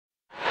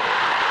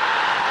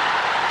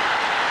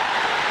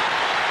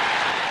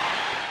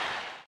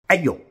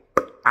Hey yo,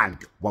 and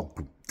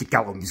welcome to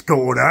Callum's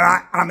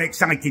Corner. I'm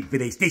excited for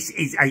this. This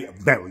is a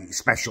very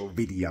special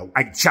video,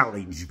 a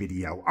challenge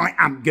video. I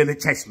am going to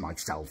test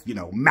myself, you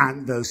know,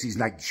 man versus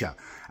nature,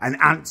 and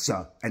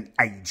answer an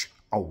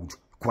age-old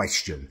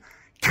question.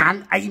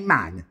 Can a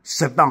man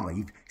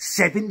survive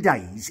 7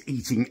 days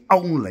eating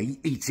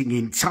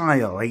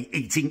entirely,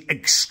 eating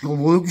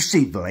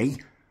exclusively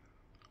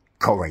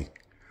curry?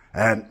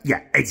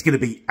 Yeah, it's going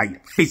to be a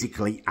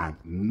physically and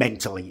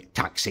mentally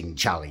taxing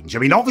challenge. I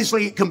mean,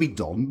 obviously it can be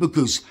done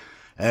because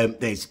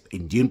there's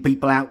Indian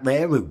people out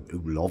there who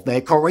love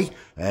their curry,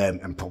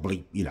 and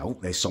probably, you know,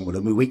 there's some of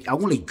them who eat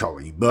only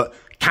curry. But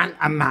can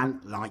a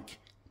man like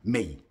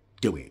me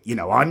do it? You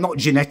know, I'm not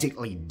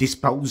genetically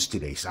disposed to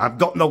this. I've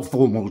got no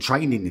formal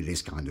training in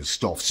this kind of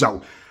stuff.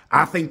 So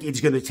I think it's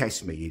going to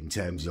test me in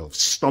terms of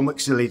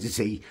stomach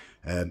solidity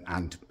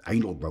and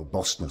anal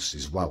robustness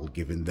as well,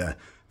 given the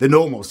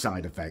normal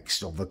side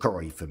effects of the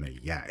curry for me.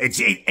 Yeah,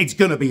 it's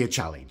going to be a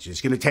challenge.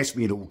 It's going to test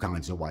me in all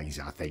kinds of ways,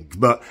 I think.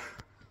 But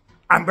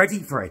I'm ready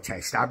for a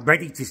test. I'm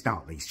ready to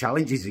start these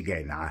challenges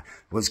again. I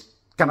was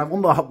kind of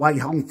on the way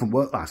home from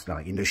work last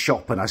night in the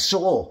shop, and I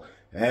saw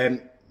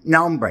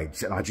naan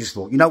breads, and I just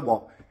thought, you know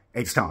what?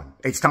 It's time.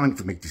 It's time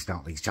for me to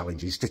start these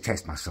challenges, to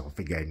test myself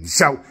again.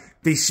 So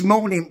this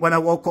morning, when I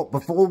woke up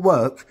before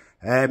work,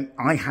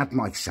 I had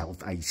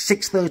myself a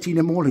 6:30 in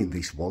the morning,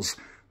 this was,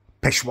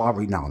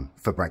 Peshwari naan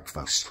for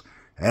breakfast.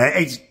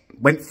 It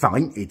went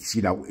fine. It's,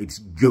 you know, it's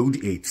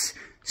good. It's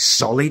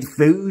solid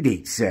food.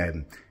 It's,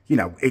 you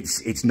know,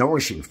 it's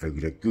nourishing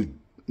food. A good,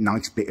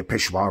 nice bit of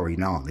Peshwari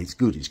naan. It's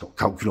good. It's got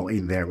coconut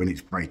in there and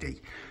it's bready.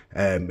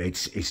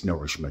 It's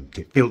nourishment.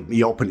 It filled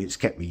me up and it's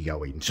kept me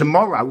going.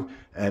 Tomorrow,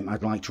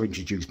 I'd like to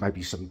introduce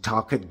maybe some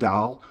taka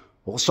dal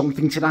or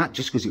something to that,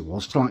 just because it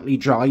was slightly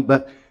dry,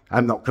 but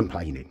I'm not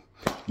complaining.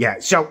 Yeah,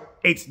 so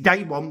it's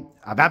day one.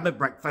 I've had my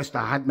breakfast.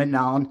 I had my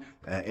naan.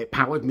 It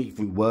powered me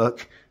through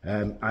work.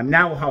 I'm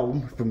now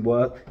home from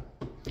work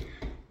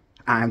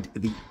and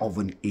the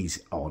oven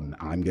is on.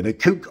 I'm going to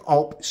cook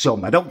up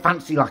some. I don't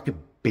fancy like a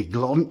big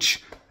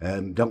lunch.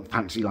 Don't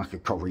fancy like a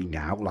curry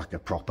now, like a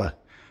proper,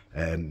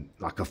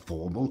 like a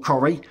formal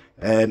curry.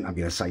 I'm going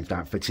to save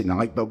that for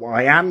tonight. But what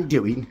I am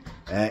doing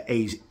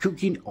is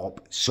cooking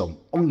up some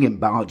onion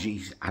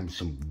bhajis and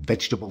some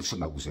vegetable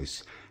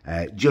samosas.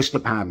 Just to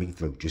power me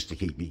through, just to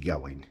keep me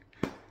going.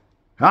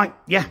 Right,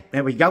 yeah,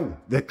 there we go.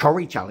 The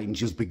curry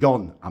challenge has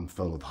begun. I'm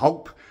full of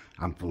hope.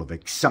 I'm full of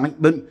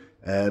excitement.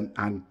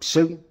 And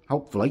soon,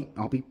 hopefully,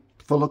 I'll be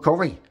full of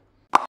curry.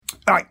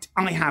 Right,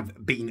 I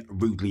have been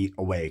rudely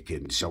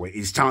awakened, so it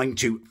is time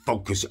to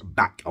focus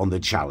back on the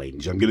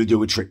challenge. I'm going to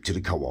do a trip to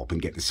the co-op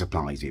and get the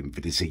supplies in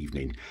for this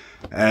evening.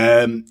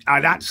 I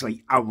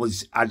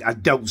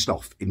dozed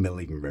off in my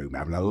living room,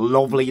 having a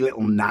lovely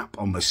little nap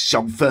on the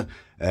sofa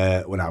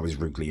when I was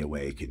rudely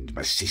awakened.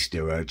 My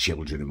sister, her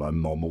children and my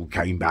mum all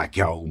came back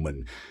home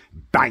and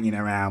banging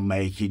around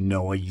making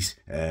noise.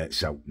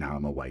 So now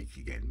I'm awake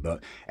again.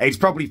 But it's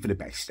probably for the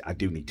best. I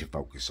do need to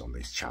focus on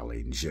this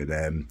challenge.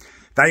 And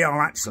they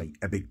are actually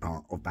a big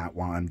part about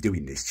why I'm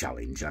doing this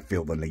challenge. I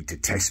feel the need to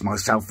test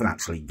myself and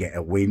actually get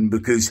a win,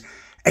 because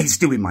it's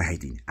doing my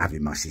head in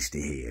having my sister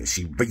here.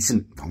 She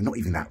not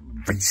even that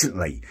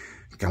recently,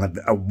 kind of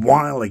a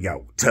while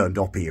ago, turned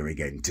up here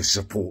again to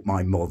support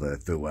my mother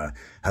through her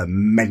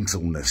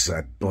mentalness,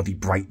 her bloody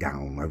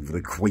breakdown over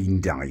the Queen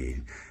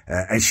dying.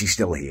 And she's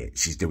still here.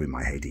 She's doing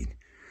my head in.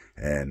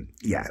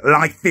 Yeah,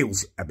 life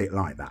feels a bit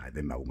like that at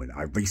the moment.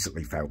 I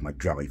recently failed my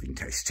driving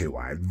test too.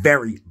 I had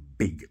very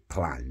big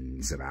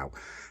plans about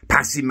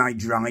passing my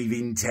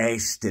driving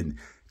test and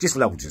just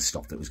loads of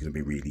stuff that was going to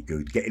be really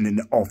good. Getting an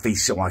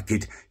office so I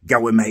could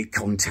go and make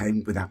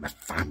content without my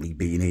family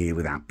being here,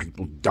 without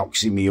people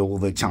doxing me all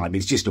the time.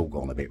 It's just all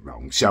gone a bit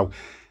wrong. So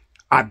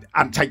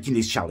I'm taking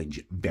this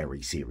challenge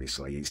very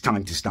seriously. It's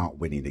time to start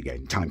winning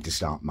again. Time to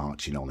start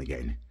marching on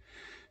again.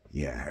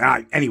 Yeah.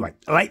 Right. Anyway,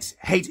 let's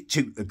head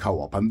to the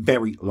co-op. I'm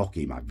very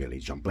lucky in my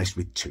village. I'm blessed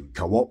with 2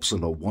 co-ops,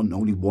 although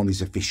only one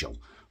is official.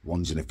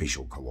 One's an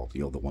official co-op.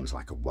 The other one's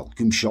like a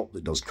welcome shop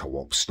that does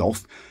co-op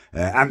stuff.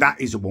 And that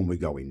is the one we're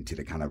going to,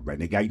 the kind of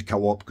renegade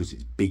co-op, because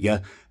it's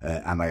bigger.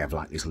 And they have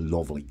like this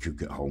lovely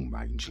cook-at-home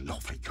range.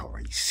 Lovely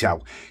curries.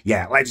 So,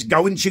 yeah, let's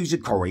go and choose a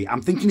curry.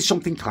 I'm thinking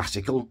something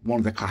classical. One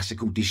of the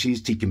classical dishes,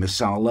 tikka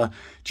masala,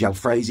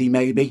 jalfrezi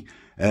maybe.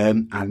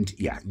 And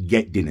yeah,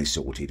 get dinner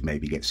sorted.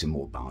 Maybe get some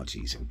more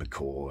bhajis and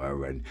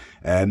pakora and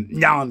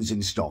naans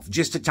and stuff,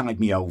 just to tide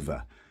me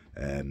over.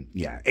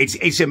 Yeah,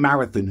 it's a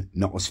marathon,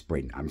 not a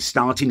sprint. I'm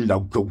starting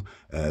local,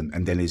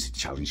 and then as the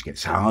challenge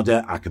gets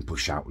harder, I can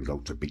push out and go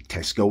to a big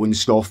Tesco and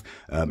stuff,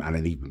 and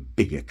an even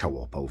bigger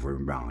co-op over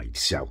in Ride.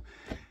 So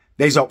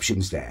there's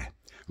options there.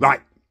 Right,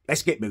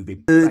 let's get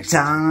moving. Dinner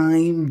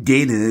time.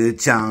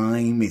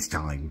 It's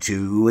time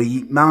to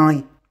eat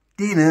my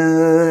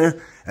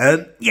dinner.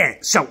 Yeah,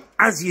 so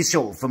as you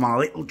saw from our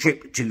little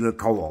trip to the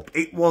co-op,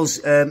 it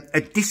was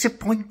a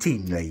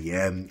disappointingly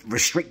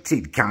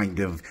restricted kind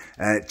of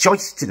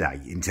choice today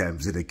in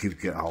terms of the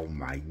cook at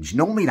home range.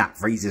 Normally that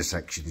freezer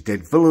section is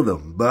dead full of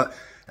them, but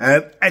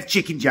a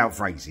chicken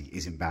jalfrezi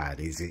isn't bad,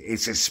 is it?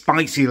 It's a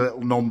spicy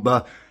little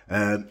number,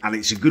 and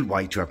it's a good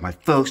way to have my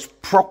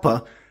first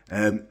proper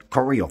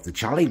curry off the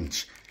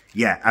challenge.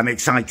 Yeah, I'm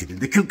excited.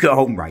 And the cook at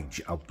home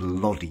range are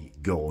bloody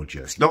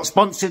gorgeous. Not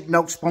sponsored,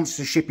 no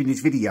sponsorship in this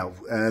video.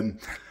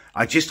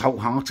 I just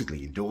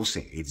wholeheartedly endorse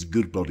it. It's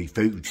good bloody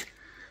food.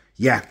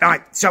 Yeah,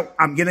 right, so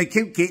I'm going to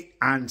cook it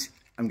and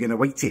I'm going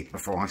to eat it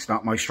before I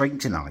start my stream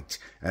tonight.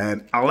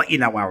 I'll let you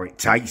know how it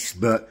tastes,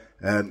 but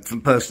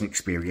from personal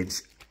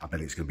experience, I bet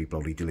it's going to be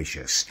bloody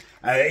delicious.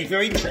 If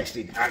you're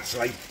interested,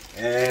 actually,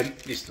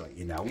 just to let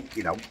you know,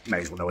 may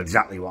as well know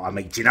exactly what I'm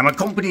eating. I'm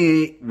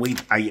accompanying it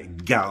with a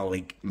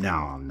garlic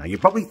naan. Now, you're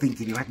probably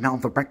thinking you had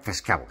naan for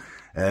breakfast, Cal.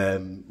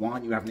 Why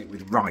aren't you having it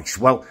with rice?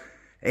 Well,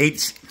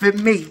 for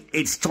me,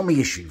 it's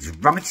tummy issues.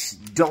 Rice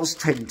does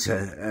tend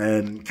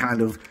to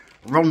kind of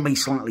run me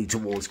slightly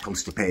towards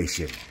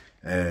constipation.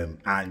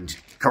 And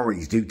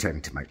curries do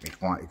tend to make me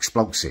quite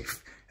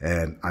explosive.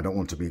 I don't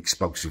want to be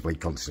explosively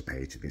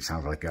constipated. It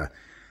sounds like a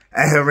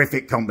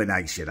horrific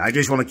combination. I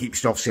just want to keep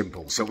stuff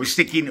simple. So we're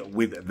sticking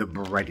with the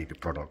breaded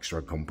products to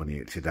accompany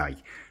it today.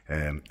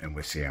 And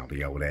we'll see how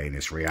the old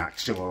anus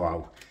reacts to a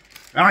roll.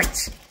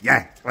 Right,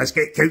 yeah, let's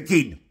get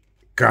cooking.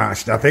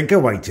 Gosh, I think I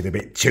waited a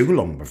bit too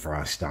long before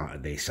I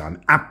started this.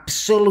 I'm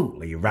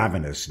absolutely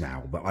ravenous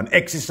now, but I'm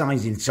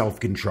exercising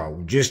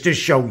self-control just to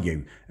show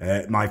you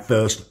my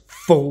first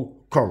full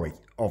curry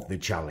of the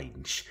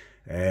challenge.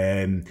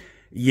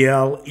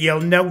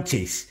 You'll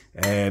notice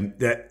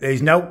that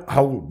there's no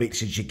whole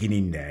bits of chicken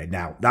in there.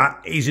 Now,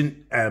 that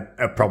isn't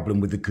a problem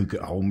with the cook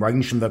at home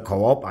range from the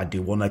co-op. I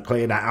do want to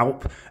clear that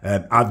up.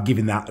 I've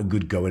given that a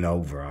good going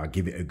over. I'll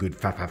give it a good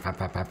fa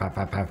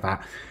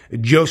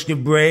just to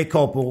break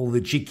up all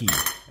the chicken.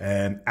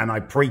 And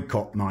I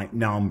pre-cut my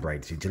naan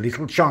breads into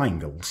little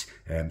triangles.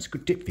 It's a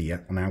good tip for you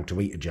on how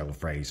to eat a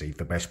jalfrezi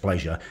for best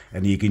pleasure.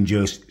 And you can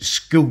just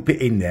scoop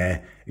it in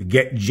there,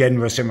 get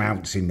generous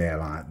amounts in there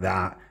like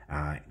that.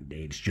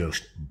 It's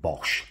just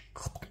bosh.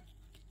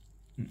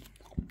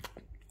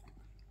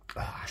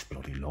 Oh, that's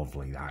bloody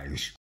lovely, that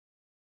is.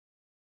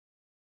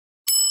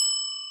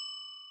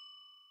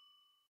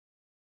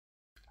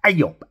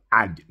 Hey up,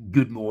 and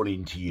good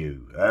morning to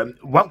you.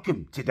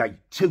 Welcome to day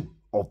 2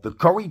 of the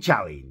curry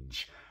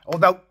challenge.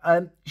 Although,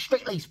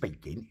 strictly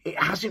speaking, it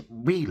hasn't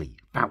really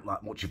felt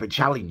like much of a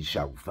challenge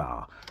so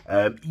far.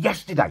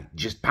 Yesterday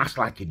just passed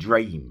like a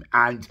dream.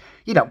 And,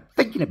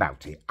 thinking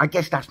about it, I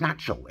guess that's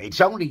natural.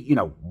 It's only,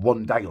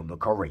 one day on the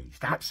curries.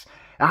 That's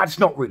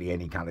not really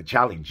any kind of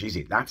challenge, is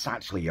it? That's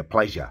actually a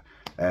pleasure.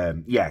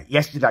 Yeah,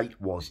 yesterday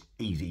was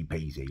easy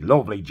peasy.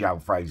 Lovely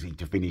jalfrezi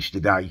to finish the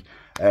day.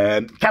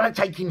 Kind of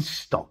taking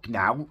stock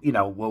now,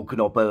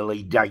 woken up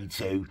early, day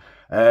 2.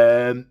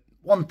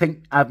 One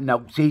thing I've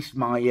noticed,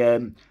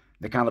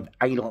 the kind of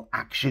anal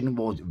action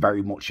was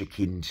very much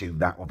akin to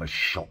that of a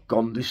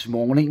shotgun this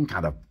morning.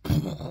 Kind of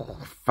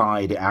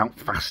fired it out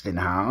fast and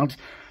hard.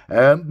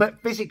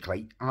 But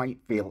physically, I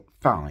feel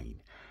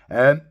fine.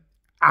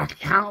 I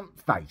can't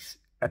face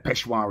a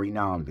Peshwari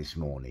naan this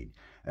morning.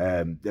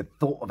 The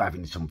thought of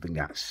having something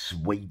that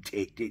sweet,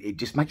 it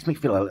just makes me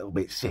feel a little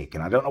bit sick.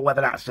 And I don't know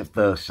whether that's the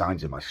first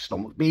signs of my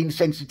stomach being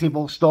sensitive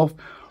or stuff,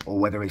 or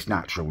whether it's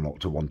natural not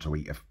to want to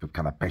eat a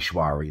kind of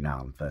Peshwari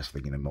naan first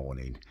thing in the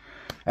morning.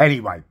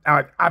 Anyway,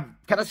 I've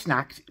kind of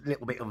snacked a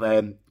little bit of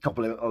a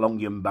couple of little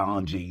onion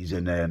bhajis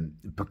and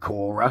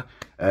pakora,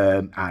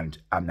 and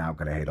I'm now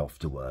going to head off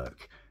to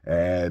work.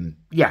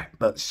 Yeah,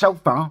 but so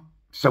far,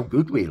 so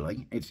good,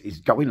 really. It's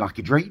going like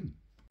a dream.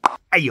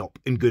 Hey up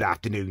and good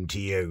afternoon to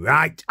you.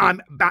 Right,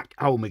 I'm back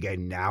home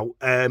again now.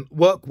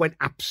 Work went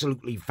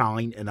absolutely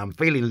fine and I'm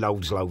feeling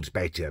loads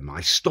better.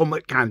 My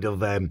stomach kind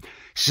of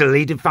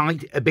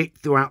solidified a bit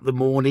throughout the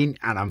morning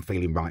and I'm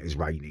feeling right as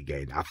rain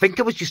again. I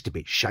think I was just a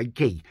bit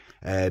shaky.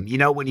 When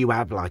you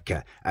have like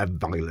a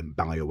violent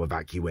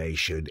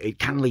bioevacuation, it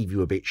can leave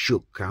you a bit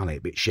shook, can't it?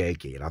 A bit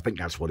shaky, and I think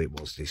that's what it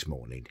was this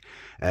morning.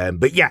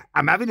 But yeah,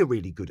 I'm having a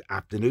really good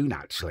afternoon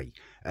actually.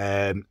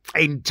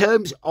 In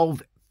terms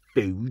of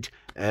food,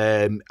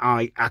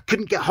 I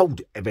couldn't get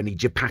hold of any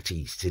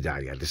chapatis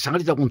today. I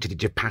decided I wanted a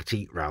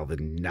chapati rather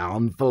than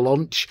naan for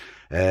lunch.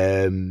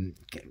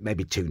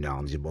 Maybe 2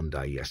 naans in one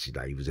day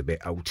yesterday. It was a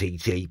bit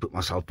OTT, put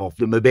myself off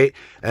them a bit.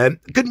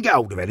 Couldn't get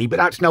hold of any, but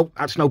that's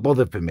no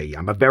bother for me.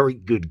 I'm a very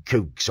good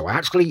cook, so I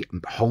actually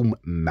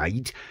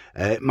homemade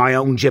my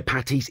own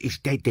chapatis. It's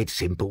dead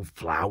simple.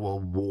 Flour,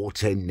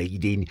 water,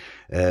 kneading,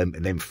 and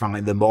then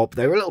frying them up.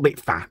 They're a little bit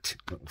fat,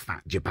 little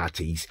fat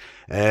chapatis.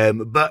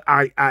 But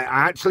I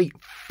actually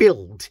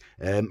filled.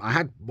 I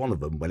had one of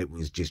them when it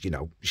was just,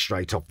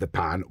 straight off the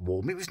pan,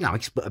 warm. It was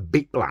nice, but a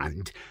bit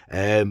bland.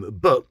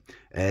 But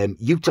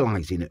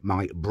utilising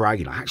my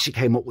brain, I actually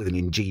came up with an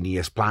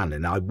ingenious plan,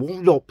 and I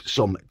warmed up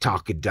some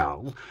taka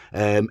dal,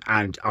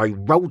 and I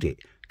rolled it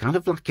kind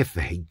of like a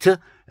fajita.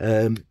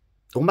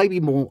 or maybe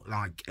more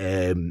like,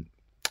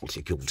 what's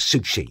it called,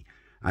 sushi.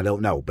 I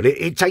don't know, but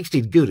it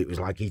tasted good. It was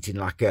like eating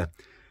like a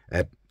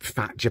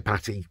fat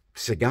chapati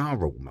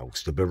cigar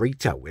almost, a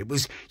burrito.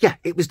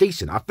 It was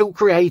decent. I feel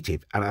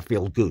creative and I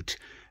feel good.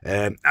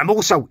 I'm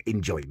also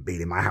enjoying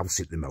being in my house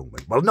at the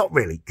moment. Well, not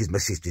really, because my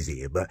sister's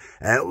here, but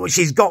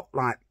she's got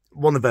like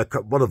one of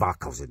our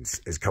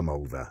cousins has come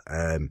over,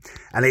 and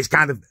it's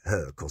kind of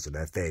her cousin,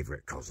 her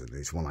favourite cousin.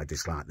 It's one I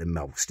dislike the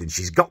most, and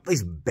she's got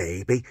this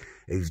baby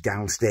who's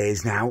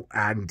downstairs now,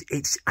 and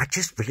I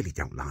just really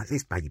don't like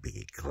this baby.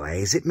 It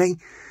glares at me,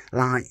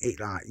 like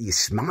you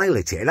smile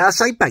at it, and I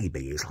say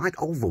baby, it's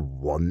like over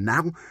 1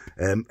 now,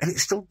 and it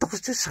still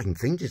does the same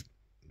thing, just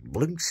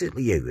blinks at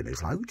you, and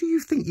it's like, who do you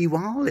think you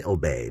are, little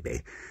baby?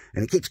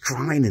 And it keeps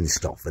crying and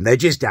stuff, and they're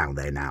just down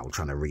there now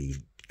trying to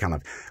kind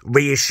of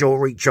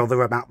reassure each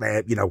other about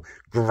their,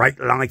 great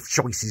life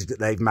choices that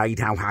they've made,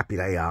 how happy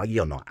they are.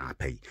 You're not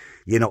happy.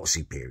 You're not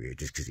superior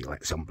just because you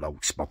let some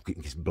bloke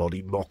spock his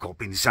bloody muck up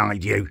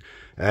inside you.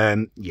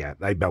 Yeah,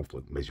 they both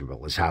look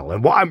miserable as hell.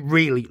 And what I'm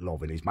really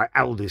loving is my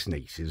eldest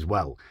niece as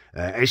well.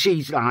 And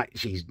she's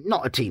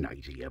not a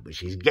teenager yet, but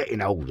she's getting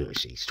older.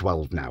 She's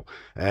 12 now.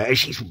 And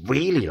she's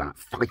really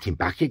fighting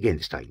back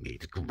against Amy.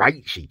 It's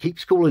great. She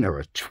keeps calling her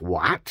a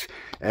twat.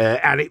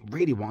 And it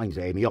really winds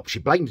Amy up. She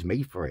blames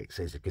me for it,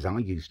 says, because I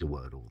use the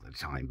word all the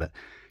time. But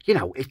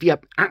if you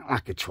act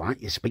like a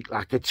twat, you speak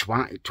like a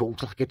twat, you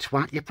talk like a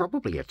twat, you're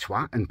probably a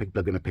twat, and people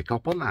are going to pick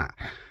up on that.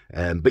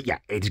 But yeah,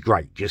 it's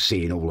great just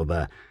seeing all of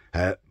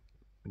her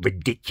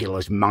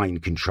ridiculous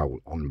mind control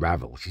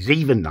unravel. She's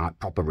even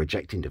proper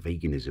rejecting the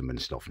veganism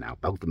and stuff now.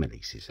 Both of my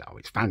nieces are.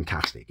 It's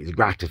fantastic. It's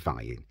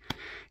gratifying.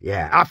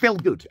 Yeah, I feel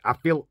good. I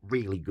feel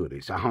really good.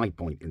 It's a high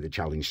point in the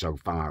challenge so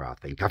far, I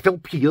think. I feel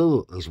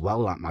pure as well,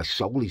 like my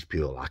soul is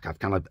pure, like I've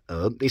kind of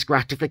earned this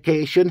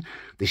gratification,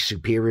 this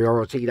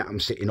superiority that I'm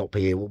sitting up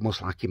here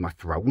almost like in my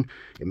throne,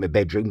 in my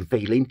bedroom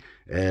feeling.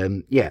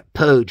 Yeah,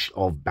 purged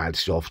of bad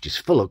stuff,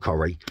 just full of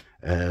curry.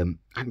 And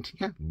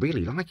yeah,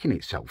 really liking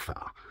it so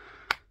far.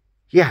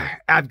 Yeah,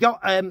 I've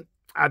got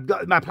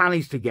my plan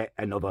is to get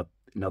another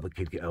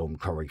Kid Get Home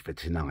curry for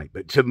tonight.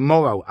 But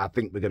tomorrow, I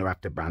think we're going to have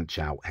to branch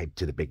out, head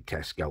to the big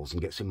Tesco's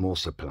and get some more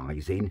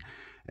supplies in.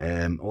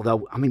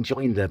 Although I'm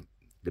enjoying the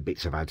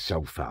bits I've had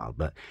so far.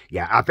 But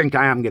yeah, I think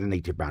I am going to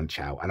need to branch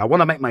out. And I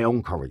want to make my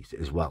own curries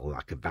as well,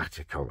 like a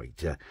batter curry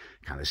to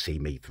kind of see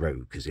me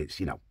through. Because it's,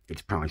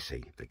 it's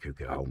pricey, the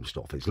Cook at Home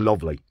stuff. It's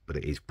lovely, but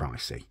it is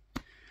pricey.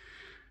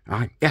 All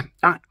right, yeah,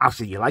 all right, I'll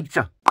see you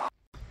later.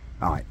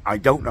 I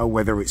don't know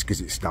whether it's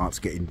because it starts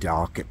getting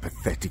dark at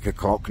pathetic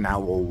o'clock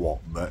now or what,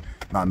 but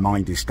my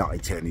mind has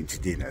started turning to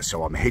dinner,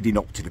 so I'm heading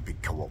up to the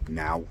big co-op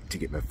now to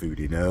get my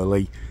food in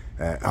early,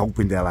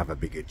 hoping they'll have a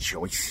bigger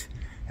choice.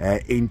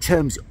 In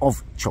terms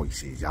of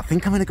choices, I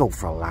think I'm going to go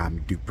for a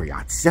lamb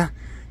dupriazza.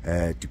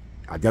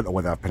 I don't know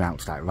whether I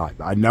pronounced that right,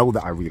 but I know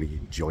that I really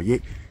enjoy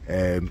it.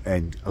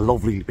 And a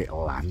lovely bit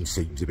of lamb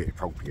seems a bit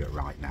appropriate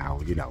right now,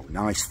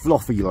 nice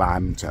fluffy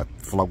lamb to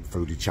float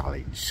through the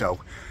challenge. So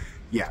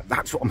yeah,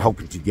 that's what I'm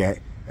hoping to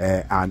get,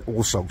 and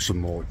also some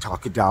more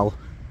tarkadal,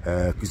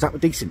 because that was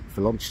decent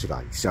for lunch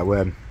today.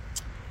 So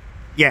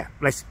yeah,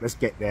 let's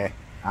get there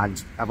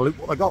and have a look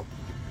what I got.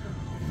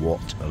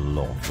 What a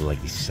lovely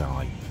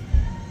sight,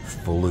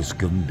 full as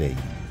can be.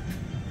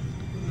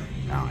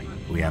 Right,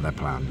 we have a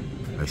plan.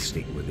 Let's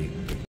stick with it.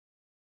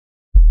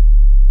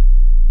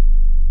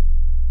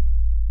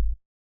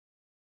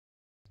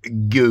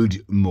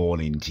 Good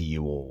morning to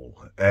you all.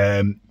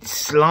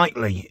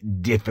 Slightly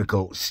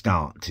difficult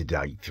start to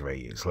day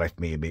 3. It's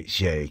left me a bit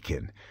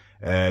shaken.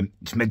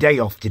 It's my day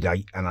off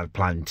today and I'd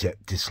planned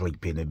to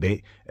sleep in a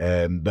bit,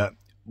 but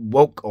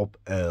woke up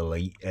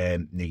early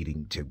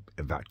needing to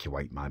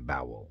evacuate my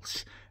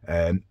bowels.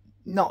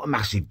 Not a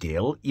massive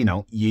deal,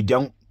 you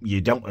don't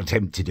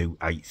attempt to do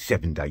a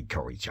 7-day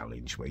curry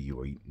challenge where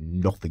you eat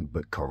nothing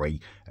but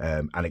curry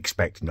and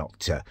expect not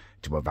to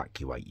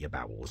evacuate your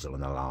bowels on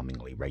an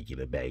alarmingly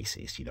regular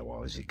basis. I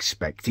was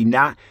expecting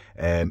that,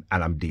 and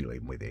I'm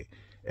dealing with it.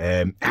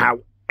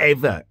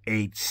 However,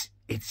 it's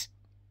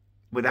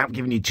without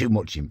giving you too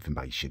much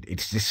information,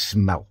 it's the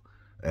smell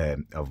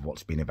of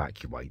what's been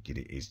evacuated.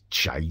 It is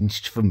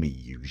changed from the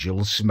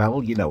usual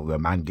smell. The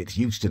man gets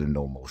used to the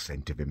normal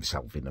scent of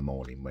himself in the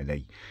morning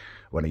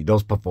when he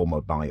does perform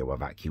a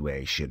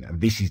bio-evacuation,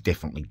 and this is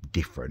definitely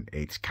different.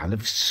 It's kind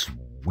of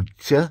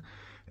sweeter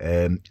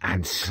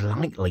and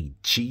slightly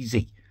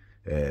cheesy,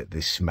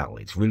 the smell.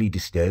 It's really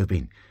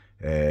disturbing.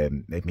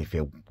 Made me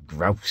feel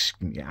gross.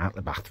 Couldn't get out of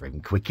the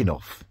bathroom quick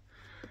enough.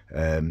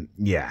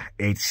 Yeah,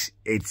 it's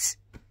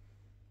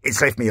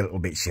left me a little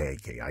bit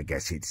shaky. I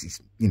guess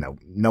it's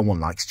no one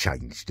likes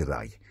change, do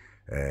they?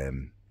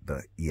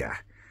 But yeah,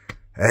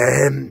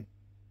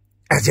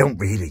 I don't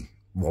really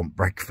want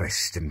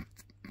breakfast, and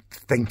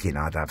thinking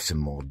I'd have some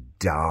more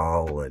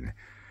dal and,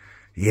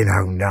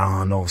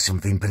 naan or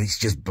something, but it's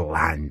just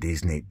bland,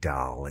 isn't it,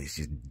 dal? It's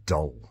just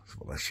dull, is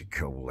what I should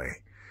call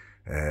it.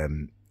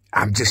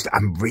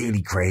 I'm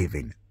really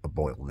craving a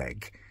boiled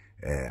egg.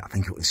 I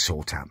think it would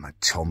sort out my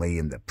tummy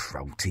and the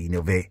protein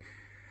of it.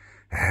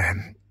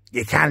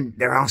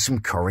 there are some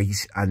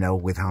curries, I know,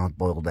 with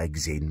hard-boiled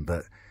eggs in,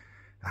 but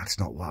that's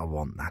not what I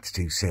want. That's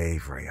too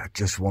savoury. I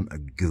just want a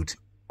good,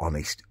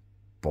 honest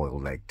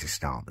boiled egg to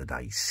start the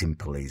day.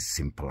 Simple as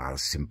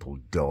simple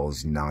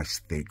does. Nice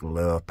thick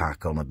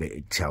Lurpak on a bit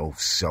of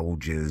toast.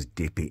 Soldiers,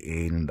 dip it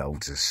in,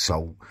 loads of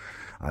salt.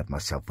 I had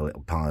myself a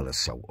little pile of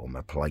salt on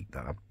my plate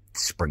that I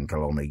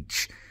sprinkle on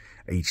each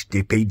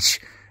dippage.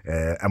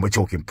 And we're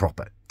talking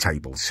proper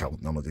table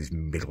salt, none of this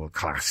middle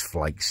class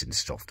flakes and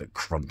stuff that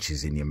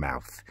crunches in your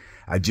mouth.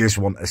 I just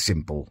want a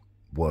simple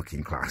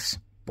working class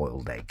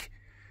boiled egg.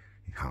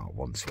 Heart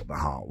wants what the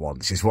heart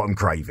wants. It's what I'm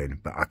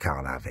craving, but I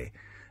can't have it.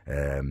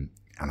 And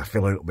I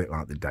feel a little bit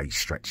like the day's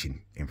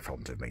stretching in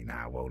front of me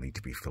now, only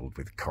to be filled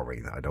with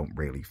curry that I don't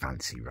really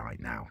fancy right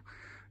now,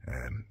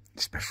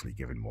 especially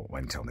given what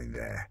went on in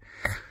there.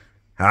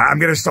 I'm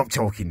going to stop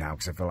talking now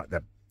because I feel like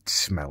the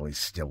smell is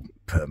still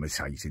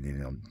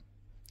permeating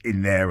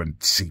in there and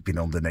seeping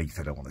underneath.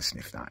 I don't want to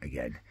sniff that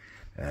again.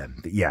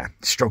 But yeah,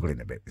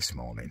 struggling a bit this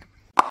morning.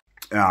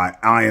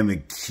 I am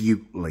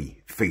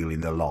acutely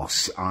feeling the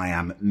loss. I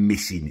am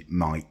missing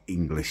my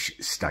English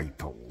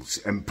staples.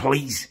 And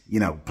please,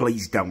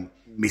 please don't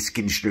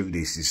misconstrue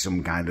this as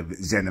some kind of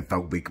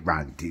xenophobic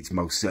rant. It's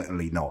most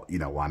certainly not.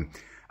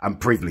 I'm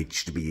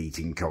privileged to be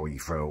eating curry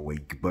for a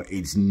week, but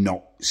it's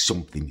not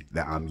something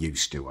that I'm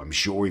used to. I'm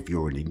sure if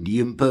you're an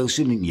Indian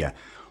person and you're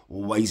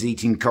always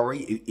eating curry,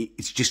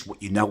 it's just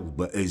what you know.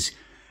 But as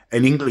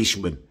an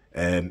Englishman,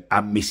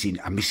 I'm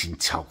missing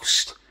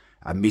toast.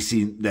 I'm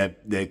missing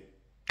the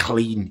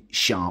clean,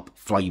 sharp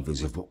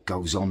flavours of what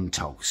goes on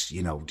toast.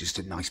 Just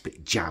a nice bit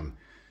of jam,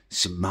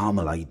 some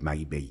marmalade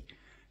maybe.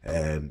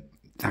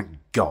 Thank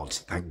God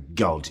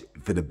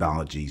for the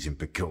bhajis and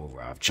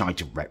pakora. I've tried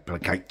to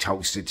replicate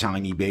toast a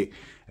tiny bit,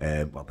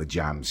 the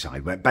jam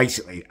side. But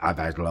basically, I've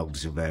had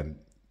loads of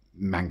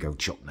mango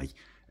chutney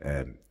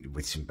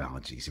with some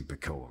bhajis and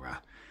pakora.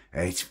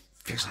 It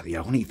feels like the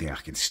only thing I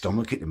can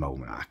stomach at the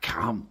moment. I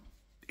can't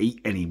eat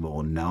any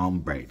more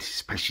naan bread,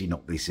 especially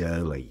not this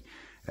early.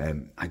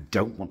 I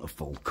don't want a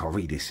full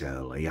curry this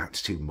early.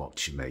 That's too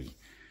much for me.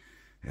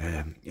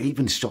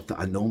 Even stuff that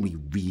I normally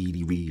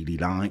really, really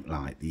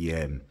like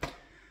the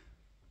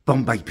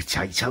Bombay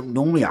potato.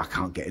 Normally I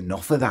can't get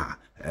enough of that.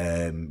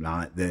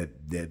 Like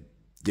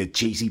the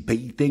cheesy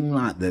pea thing,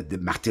 like the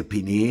matar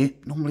paneer.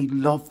 Normally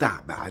love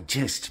that, but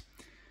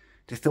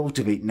the thought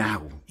of it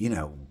now,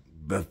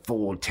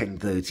 before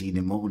 10:30 in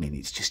the morning,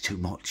 it's just too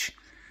much.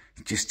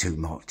 It's just too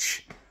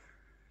much.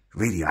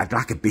 Really, I'd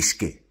like a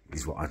biscuit.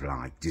 Is what I'd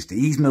like. Just to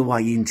ease my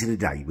way into the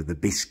day with a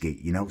biscuit.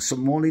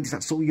 Some mornings,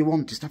 that's all you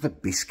want. Just have a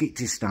biscuit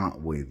to start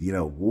with.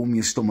 Warm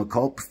your stomach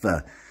up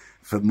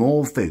for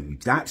more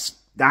food.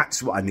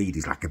 That's what I need,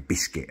 is like a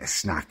biscuit, a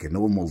snack, a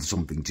normal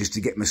something, just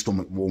to get my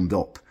stomach warmed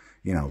up.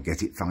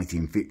 Get it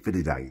fighting fit for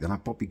the day. Then I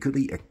probably could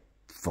eat a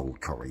full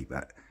curry,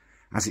 but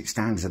as it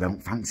stands, I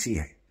don't fancy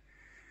it.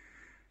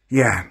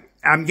 Yeah,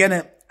 I'm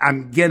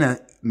gonna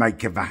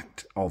make a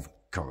vat of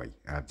curry,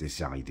 I've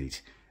decided.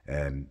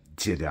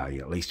 Today,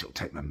 at least it'll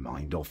take my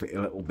mind off it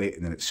a little bit,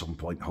 and then at some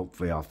point,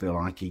 hopefully, I'll feel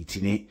like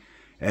eating it.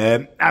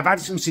 I've had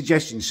some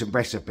suggestions, some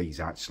recipes,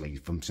 actually,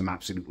 from some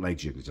absolute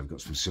legends. I've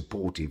got some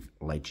supportive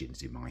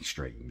legends in my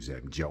streams.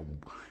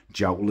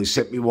 Joel has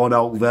sent me one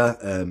over,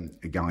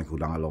 a guy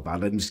called I Love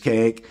Adam's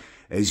Cake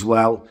as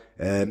well.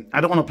 I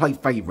don't want to play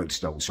favourites,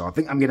 though, so I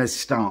think I'm going to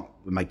start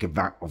to make a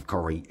vat of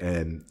curry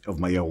of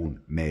my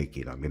own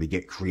making. I'm going to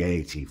get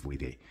creative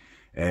with it.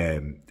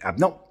 I've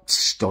not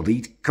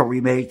studied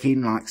curry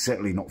making,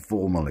 certainly not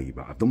formally,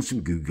 but I've done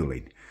some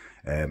Googling.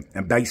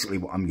 And basically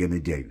what I'm going to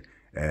do,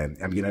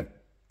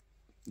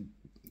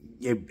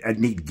 I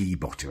need ghee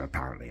butter,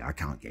 apparently. I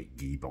can't get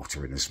ghee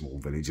butter in a small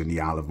village in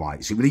the Isle of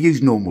Wight. So I'm going to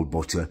use normal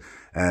butter,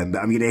 but I'm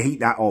going to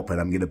heat that up,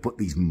 and I'm going to put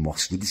these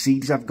mustard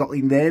seeds I've got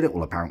in there that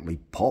will apparently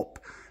pop,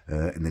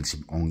 and then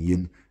some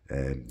onion,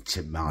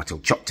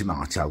 chopped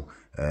tomato,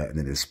 and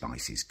then the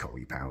spices,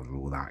 curry powder,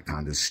 all that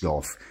kind of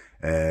stuff.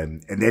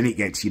 And then it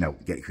gets,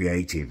 get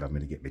creative. I'm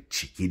going to get the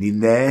chicken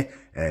in there.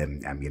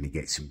 I'm going to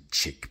get some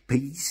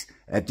chickpeas.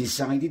 I've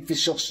decided for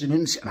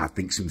sustenance, and I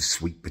think some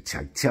sweet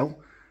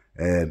potato.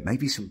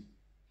 Maybe some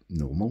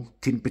normal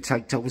tin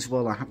potato as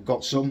well. I have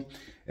got some.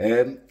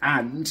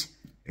 And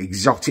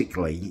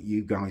exotically,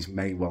 you guys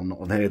may well not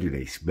have heard of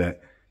this,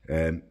 but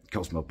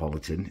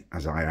cosmopolitan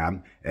as I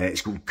am,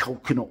 it's called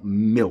coconut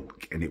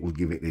milk, and it will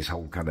give it this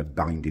whole kind of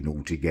binding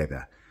all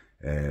together.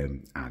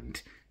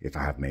 And if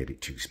I have made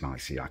it too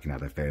spicy, I can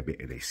add a fair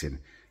bit of this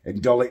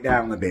and dull it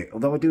down a bit,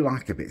 although I do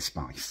like a bit of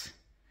spice.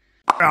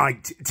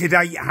 Right,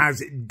 today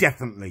has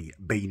definitely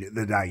been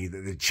the day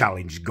that the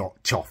challenge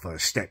got tougher,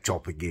 stepped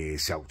up a gear,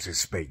 so to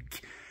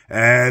speak.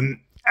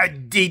 I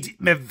did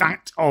my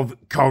vat of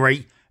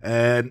curry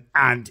and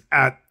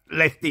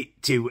left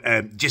it to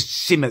just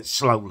simmer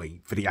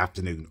slowly for the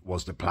afternoon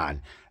was the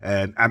plan.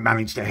 I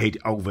managed to head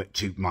over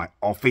to my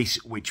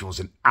office, which was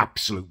an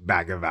absolute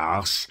bag of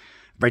arse.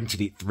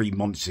 Rented it 3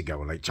 months ago,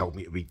 and they told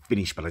me it would be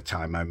finished by the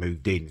time I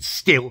moved in.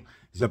 Still,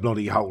 There's a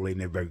bloody hole in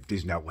the roof,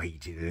 there's no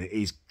heating, and it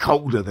is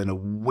colder than a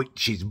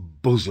witch's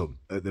bosom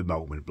at the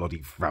moment.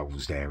 Bloody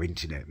froze there,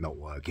 internet not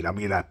working. I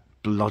mean, that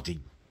bloody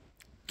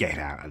get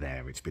out of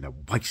there. It's been a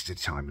waste of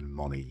time and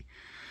money.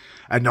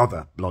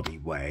 Another bloody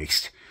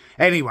waste.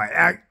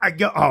 Anyway, I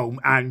got home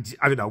and,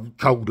 I don't know,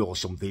 cold or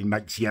something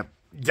makes your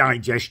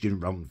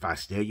digestion run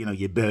faster. You know,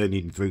 you're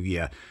burning through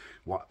your...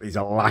 what is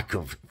a lack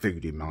of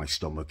food in my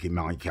stomach in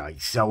my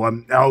case. So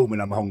I'm home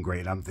and I'm hungry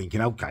and I'm thinking,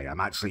 okay,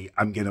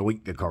 I'm going to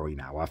eat the curry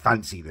now. I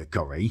fancy the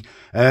curry.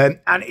 And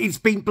it's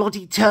been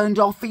bloody turned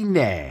off in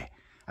there.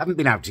 I haven't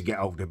been able to get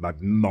hold of my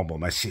mum or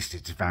my sister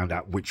to find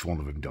out which one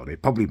of them done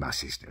it. Probably my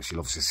sister. She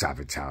loves to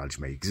sabotage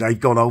me because they've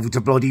gone over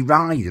to bloody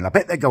Ride and I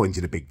bet they're going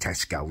to the big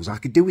Tesco's. I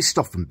could do with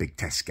stuff from big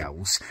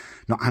Tesco's,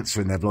 not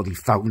answering their bloody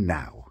phone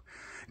now.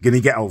 Going to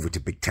get over to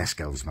big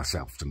Tesco's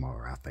myself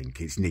tomorrow, I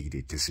think. It's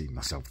needed to see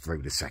myself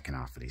through the second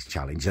half of this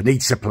challenge. I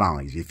need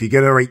supplies. If you're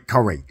going to eat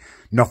curry,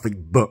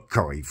 nothing but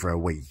curry for a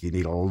week, you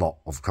need a lot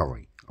of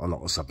curry. A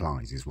lot of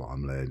supplies is what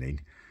I'm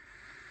learning.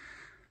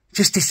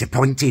 Just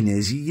disappointing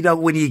is, you know,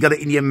 when you got it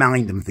in your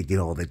mind, I'm thinking,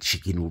 oh, the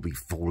chicken will be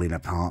falling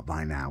apart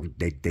by now.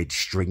 Dead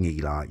stringy,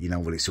 like, you know,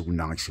 when it's all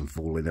nice and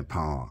falling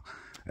apart.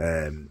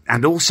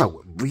 And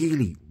also,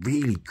 really,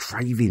 really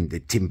craving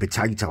the tin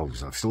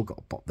potatoes. I've still got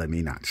to pop them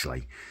in,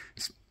 actually.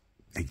 It's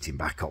heating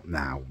back up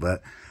now,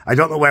 but I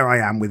don't know where I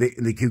am with it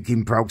in the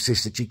cooking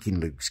process. The chicken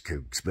looks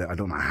cooked, but I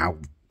don't know how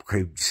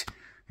cooked.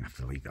 I have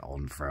to leave it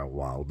on for a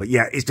while. But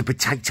yeah, it's the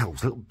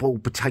potatoes, little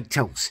boiled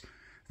potatoes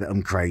that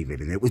I'm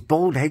craving. And it was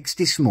boiled eggs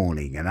this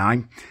morning, and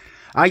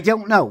I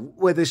don't know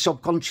whether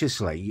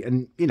subconsciously,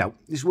 and, you know,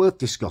 it's worth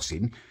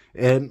discussing,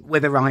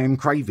 whether I am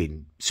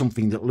craving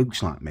something that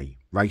looks like me,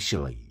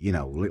 racially, you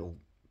know, little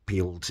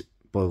peeled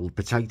boiled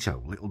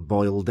potato, little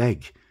boiled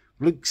egg.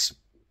 Looks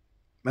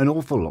an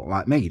awful lot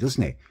like me,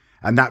 doesn't it?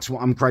 And that's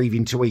what I'm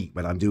craving to eat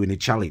when I'm doing a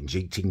challenge,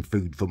 eating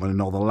food from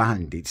another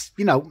land. It's,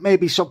 you know,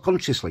 maybe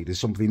subconsciously there's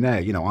something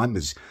there. You know, I'm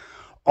as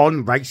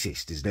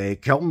un-racist as they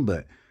come,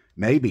 but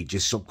maybe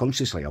just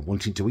subconsciously I'm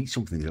wanting to eat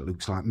something that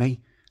looks like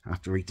me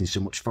after eating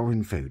so much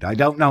foreign food. I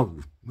don't know.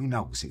 Who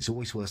knows? It's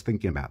always worth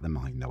thinking about the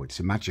mind, though. It's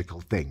a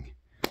magical thing.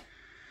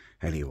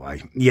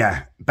 Anyway,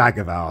 yeah, bag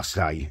of arse,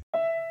 eh?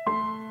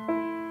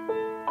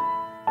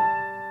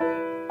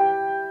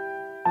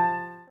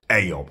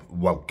 Hey up,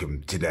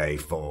 welcome today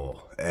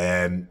for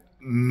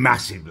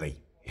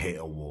massively hit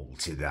a wall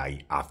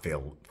today. I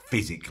feel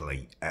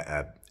physically at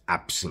an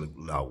absolute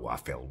low. I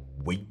feel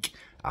weak,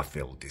 I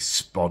feel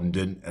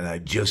despondent, and I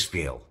just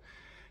feel,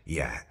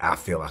 yeah, I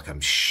feel like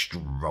I'm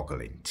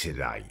struggling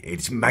today.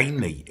 It's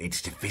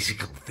the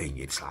physical thing.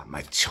 It's like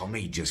my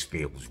tummy just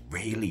feels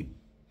really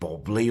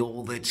bubbly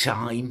all the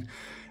time.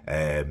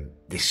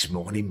 This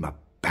morning my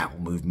bowel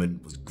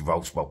movement was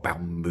gross. Well, bowel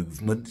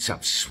movements,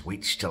 I've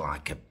switched to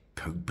like a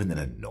poop and then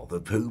another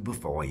poo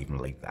before I even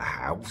leave the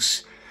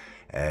house.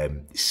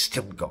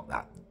 Still got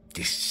that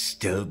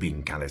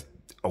disturbing kind of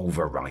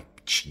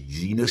overripe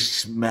cheesiness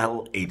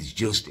smell.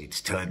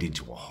 It's turned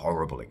into a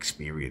horrible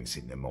experience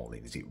in the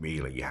mornings. It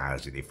really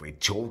has. And if we're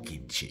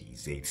talking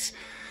cheese, it's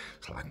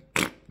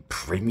like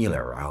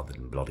Primula rather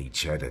than bloody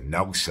cheddar.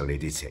 No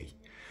solidity.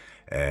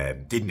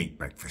 Didn't eat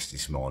breakfast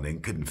this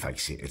morning. Couldn't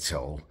face it at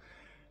all.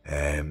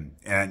 And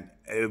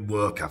at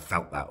work, I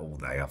felt that all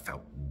day. I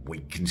felt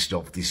weak and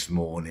stuff this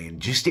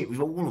morning. It was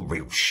all a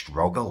real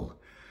struggle.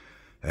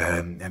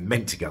 I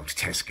meant to go to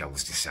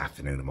Tesco's this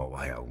afternoon on my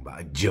way home, but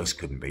I just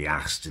couldn't be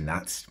asked. And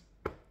that's,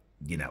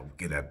 you know,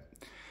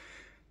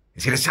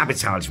 it's gonna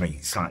sabotage me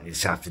slightly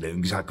this afternoon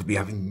because I could be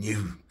having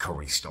new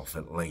curry stuff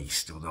at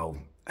least. Although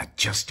I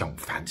just don't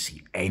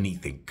fancy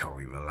anything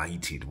curry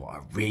related. What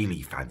I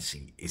really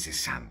fancy is a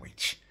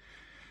sandwich.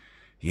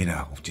 You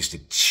know, just a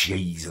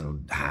cheese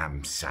and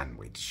ham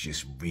sandwich,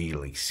 just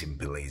really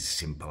simple as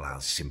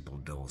simple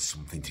does.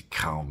 Something to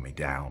calm me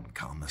down,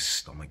 calm the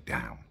stomach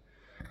down.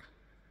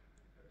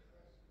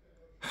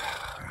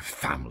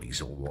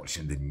 Families all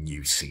watching the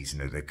new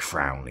season of The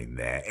Crown in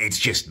there. It's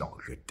just not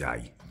a good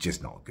day.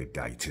 Just not a good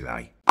day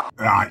today.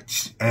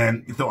 Right,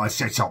 thought I'd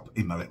set up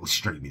in my little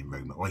streaming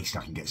room. At least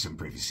I can get some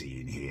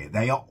privacy in here.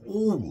 They are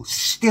all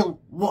still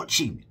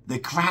watching The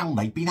Crown.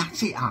 They've been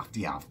at it half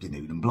the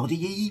afternoon and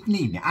bloody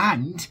evening.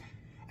 And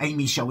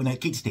Amy's showing her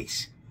kids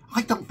this.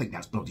 I don't think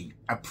that's bloody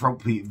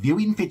appropriate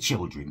viewing for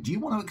children. Do you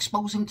want to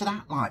expose them to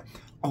that? Like,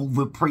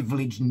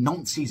 overprivileged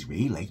nonsense,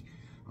 really?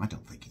 I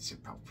don't think it's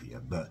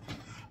appropriate, but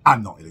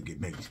I'm not in a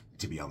good mood,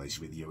 to be honest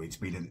with you. It's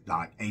been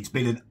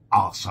an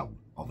arsehole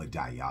of a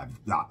day.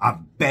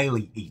 I've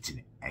barely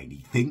eaten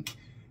anything,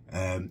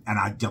 and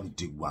I don't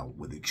do well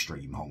with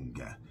extreme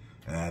hunger.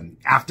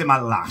 After my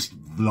last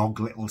vlog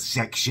little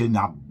section,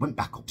 I went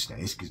back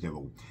upstairs because they're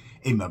all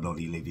in my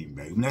bloody living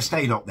room, and I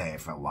stayed up there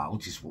for a while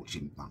just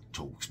watching like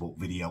TalkSport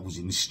videos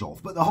and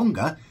stuff. But the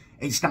hunger,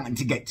 it's starting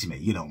to get to me.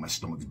 You know, my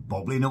stomach's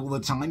bubbling all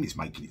the time. It's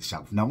making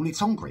itself known.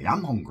 It's hungry.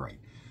 I'm hungry.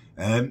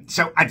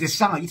 So I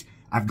decide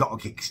I've got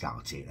to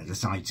kickstart it. I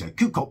decide to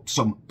cook up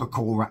some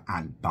pakora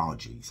and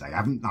bhajis. They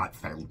haven't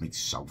failed me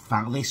so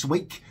far this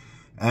week.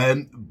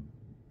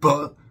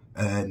 But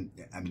I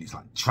mean, it's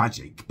like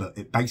tragic,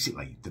 but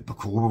basically the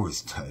pakora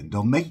has turned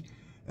on me.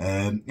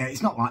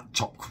 It's not like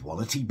top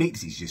quality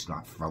bits, it's just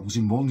like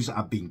frozen ones that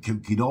I've been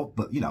cooking up,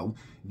 but you know,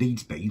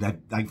 needs be,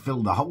 they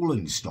fill the hole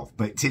and stuff.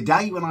 But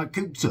today when I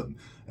cooked them,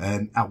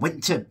 I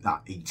went to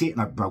eat it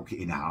and I broke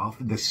it in half,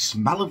 and the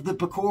smell of the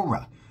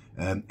pakora,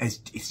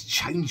 it's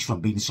changed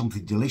from being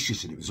something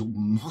delicious, and it was all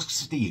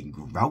musty and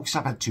gross.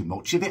 I've had too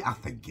much of it, I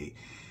think.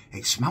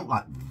 It smelled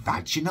like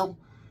vaginal,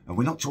 and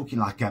we're not talking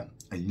like a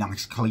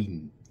nice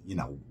clean, you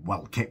know,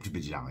 well-kept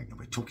vagina.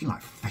 We're talking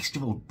like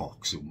festival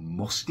box, and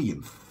musty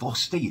and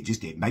fusty.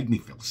 It made me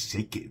feel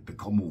sick. It had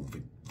become all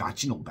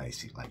vaginal,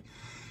 basically.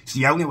 It's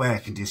the only way I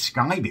can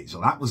describe it.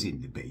 So that was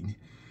in the bin.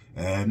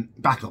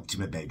 Back up to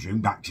my bedroom,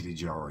 back to the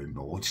drawing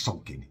board,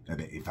 sulking a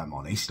bit, if I'm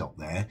honest, up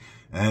there.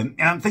 And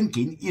I'm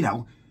thinking, you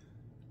know,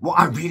 what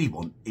I really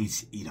want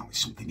is, you know,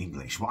 something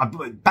English.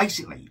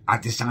 Basically, I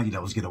decided I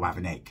was going to have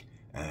an egg.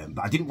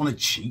 But I didn't want to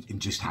cheat and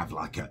just have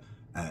like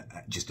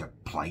just a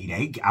plain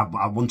egg.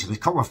 I wanted to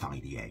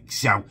corify the egg.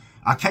 So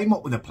I came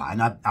up with a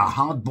plan. I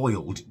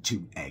hard-boiled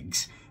 2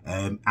 eggs.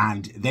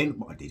 And then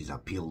what I did is I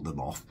peeled them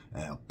off,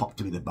 popped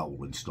them in a bowl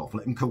and stuff,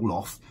 let them cool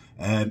off.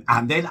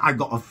 And then I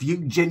got a few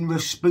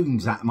generous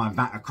spoons out of my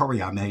vat of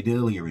curry I made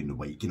earlier in the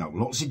week. You know,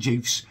 lots of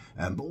juice,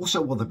 but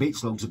also other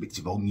bits, loads of bits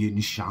of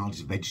onions, shards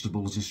of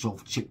vegetables and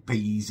stuff,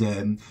 chickpeas.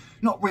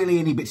 Not really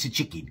any bits of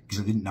chicken, because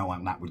I didn't know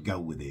how that would go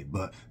with it,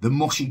 but the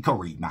mushy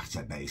curry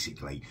matter,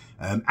 basically.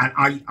 And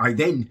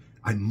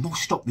I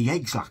mussed up the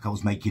eggs like I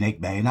was making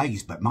egg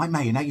mayonnaise, but my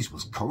mayonnaise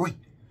was curry.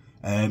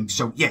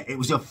 So yeah, it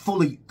was a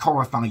fully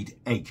corrified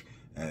egg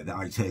that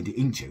I turned it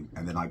into,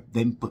 and then I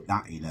put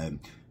that in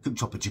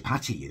cooked up a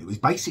chapati. It was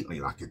basically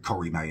like a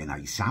curry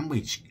mayonnaise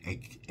sandwich,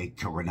 egg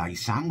curry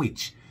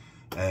sandwich.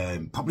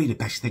 Probably the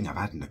best thing I've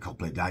had in a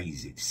couple of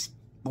days. It's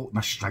brought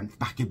my strength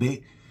back a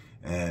bit,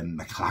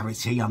 my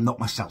clarity. I'm not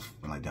myself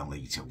when I don't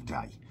eat all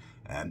day.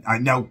 I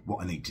know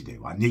what I need to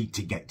do. I need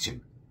to get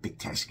to Big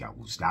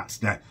Tesco's. That's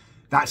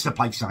the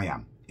place I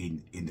am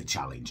in the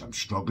challenge. I'm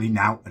struggling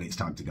now, and it's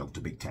time to go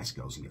to Big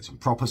Tesco's and get some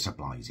proper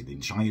supplies in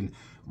and try and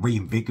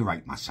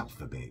reinvigorate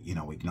myself a bit, you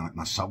know, ignite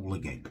my soul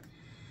again.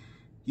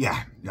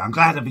 Yeah, I'm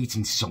glad I've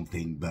eaten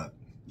something, but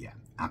yeah,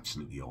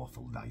 absolutely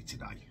awful day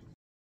today.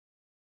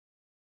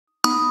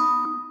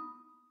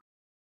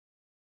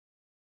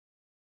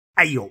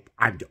 Hey up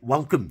and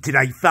welcome to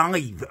day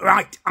 5.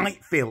 Right, I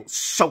feel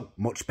so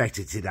much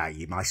better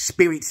today. My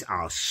spirits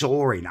are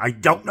soaring. I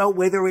don't know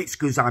whether it's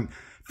because I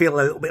feel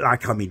a little bit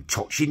like I'm in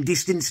touching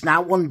distance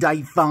now on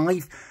day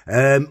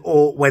 5,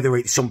 or whether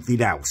it's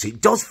something else. It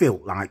does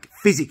feel like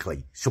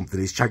physically something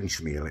has changed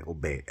for me a little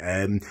bit.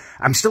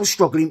 I'm still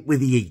struggling with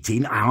the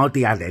eating. I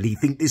hardly had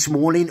anything this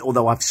morning,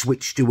 although I've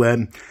switched to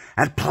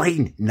a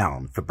plain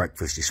naan for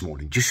breakfast this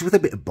morning, just with a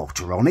bit of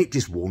butter on it,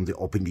 just warmed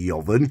it up in the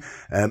oven,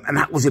 and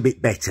that was a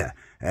bit better.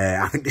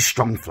 I think the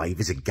strong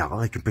flavours of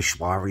garlic and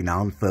peshwari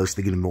naan first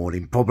thing in the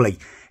morning, probably,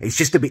 it's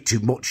just a bit too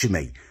much for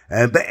me.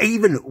 But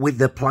even with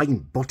the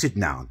plain buttered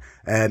naan,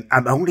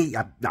 I'm only,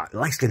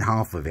 less than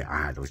half of it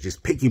I had. I was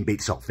just picking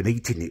bits off and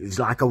eating it. It was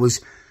like I was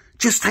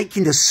just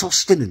taking the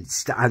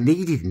sustenance that I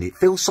needed, and it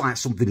feels like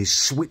something is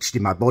switched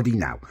in my body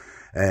now.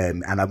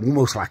 And I'm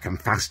almost like I'm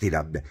fasting.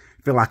 I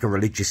feel like a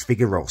religious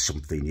figure or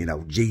something, you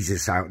know,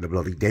 Jesus out in the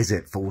bloody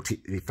desert,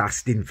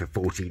 fasting for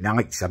 40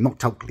 nights. I'm not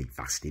totally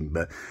fasting,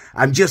 but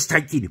I'm just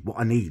taking what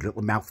I need,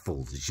 little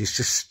mouthfuls. It's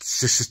just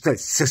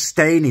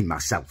sustaining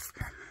myself,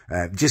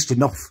 just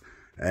enough.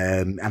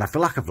 And I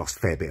feel like I've lost a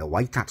fair bit of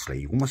weight,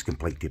 actually. Almost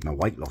completed my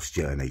weight loss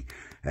journey,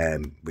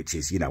 which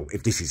is, you know,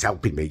 if this is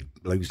helping me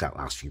lose that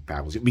last few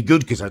pounds, it'd be good,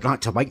 because I'd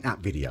like to make that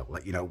video,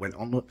 like, you know, went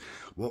on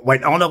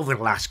over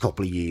the last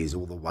couple of years,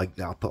 all the weight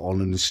that I put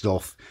on and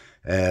stuff.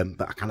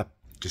 But I kind of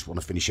just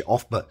want to finish it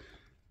off. But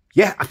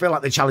yeah, I feel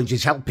like the challenge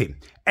is helping.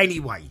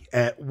 Anyway,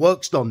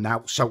 work's done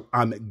now, so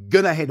I'm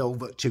gonna head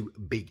over to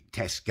Big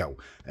Tesco.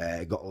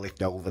 Got a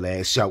lift over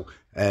there, so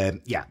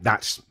yeah,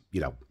 that's, you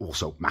know,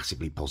 also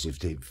massively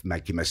positive,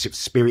 making my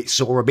spirits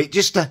soar a bit.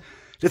 Just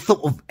the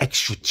thought of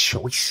extra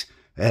choice,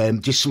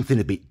 just something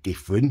a bit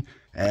different.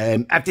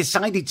 I've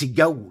decided to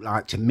go,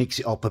 like, to mix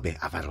it up a bit.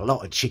 I've had a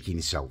lot of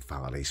chicken so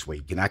far this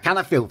week, and I kind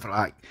of feel for,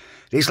 like,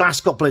 these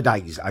last couple of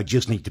days, I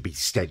just need to be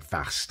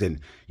steadfast and,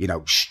 you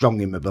know,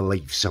 strong in my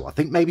beliefs. So I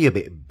think maybe a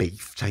bit of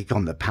beef, take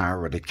on the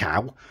power of the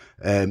cow,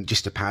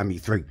 just to power me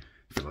through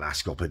for the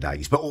last couple of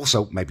days. But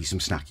also maybe some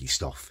snacky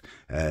stuff.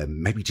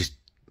 Maybe just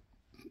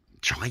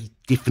try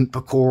different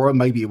pakora.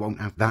 Maybe you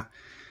won't have that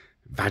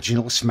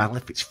vaginal smell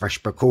if it's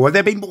fresh pakora.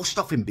 There'll be more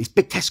stuff in this.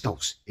 Big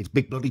Tesco's. It's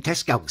big bloody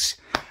Tesco's.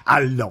 I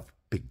love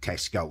Big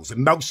Tesco's,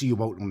 and most of you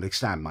won't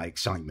understand my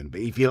excitement, but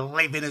if you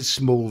live in a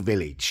small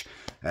village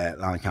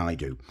like I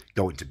do,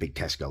 going to Big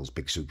Tesco's,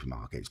 big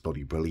supermarket, it's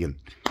bloody brilliant.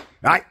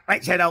 Right,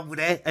 let's head over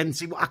there and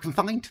see what I can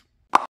find.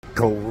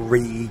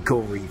 Curry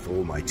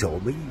for my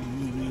tummy.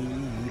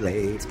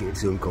 Let's get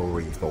some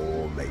curry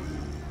for me.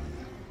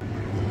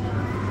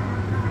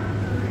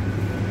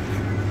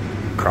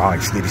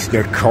 Christ, it's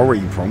the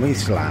curry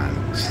promised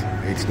lands.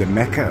 It's the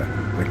Mecca,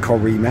 the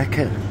curry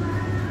Mecca.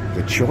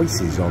 The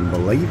choice is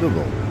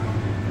unbelievable.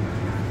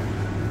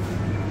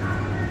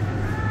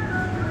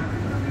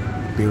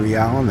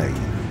 biryani.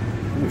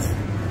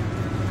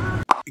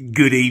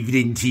 Good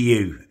evening to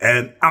you.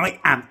 I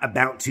am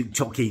about to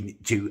tuck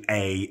into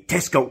a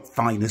Tesco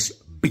Finest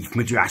Beef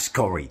Madras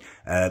curry,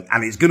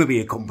 and it's going to be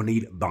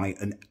accompanied by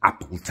an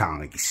apple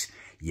ties.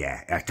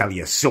 Yeah, I tell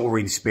you,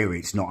 soaring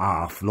spirits, not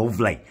half.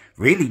 Lovely.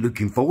 Really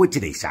looking forward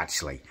to this,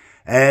 actually.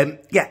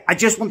 Yeah, I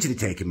just wanted to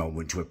take a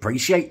moment to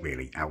appreciate,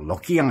 really, how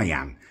lucky I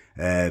am.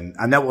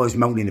 I know I was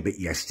moaning a bit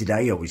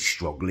yesterday, I was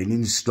struggling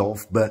and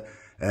stuff, but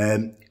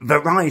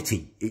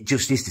variety, it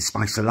just is the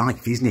spice of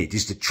life, isn't it?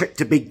 Just a trip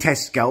to Big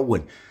Tesco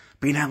and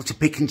being able to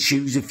pick and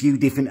choose a few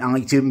different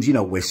items. You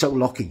know, we're so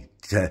lucky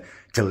to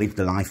live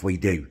the life we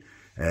do.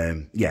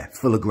 Yeah,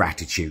 full of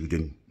gratitude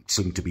and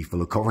soon to be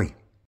full of curry.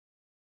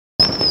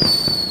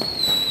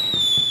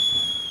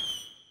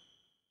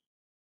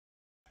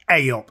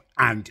 Hey up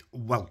and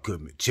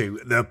welcome to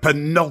the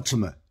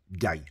penultimate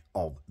day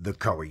of the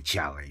curry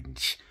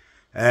challenge.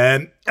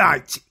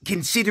 Right,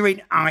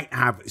 considering I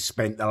have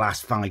spent the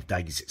last 5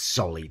 days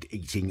solid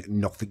eating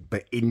nothing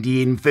but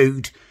Indian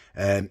food,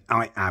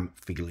 I am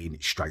feeling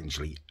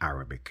strangely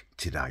Arabic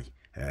today.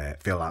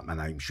 Feel like my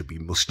name should be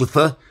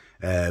Mustafa.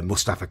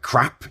 Mustafa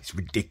crap, it's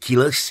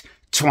ridiculous.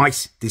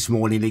 Twice this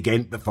morning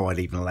again before I'd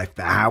even left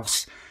the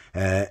house.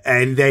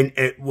 And then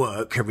at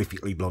work,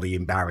 horrifically bloody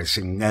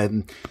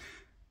embarrassing.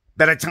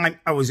 By the time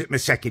I was at my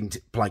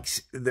second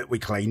place that we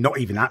cleaned, not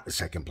even at the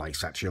second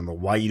place, actually, on the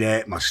way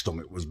there, my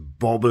stomach was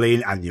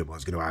bubbling. I knew I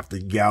was going to have to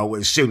go.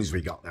 As soon as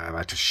we got there, I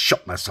had to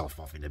shut myself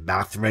off in the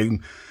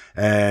bathroom.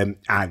 And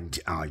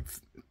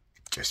I've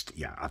just,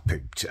 yeah, I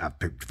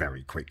pooped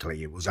very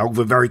quickly. It was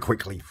over very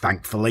quickly,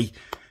 thankfully.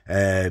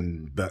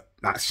 But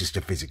that's just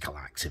a physical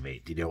act of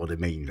it. You know what I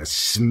mean? The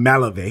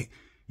smell of it.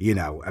 You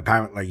know,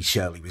 apparently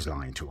Shirley was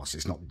lying to us.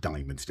 It's not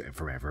diamonds that are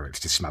forever. It's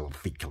the smell of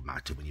fecal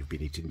matter when you've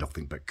been eating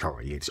nothing but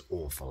curry. It's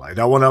awful. I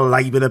don't want to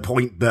labour the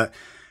point, but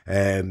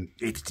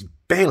it's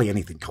barely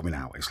anything coming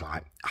out. It's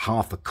like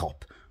half a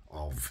cup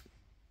of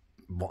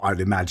what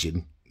I'd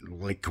imagine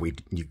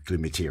liquid nuclear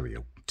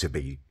material to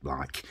be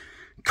like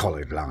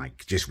coloured,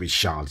 like just with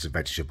shards of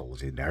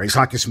vegetables in there. It's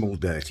like a small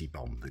dirty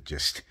bomb that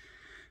just,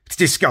 it's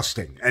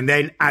disgusting. And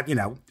then, you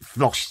know,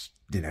 flushed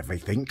and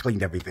everything,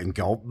 cleaned everything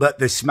up, but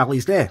the smell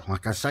is there.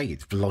 Like I say,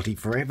 it's bloody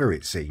forever,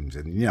 it seems.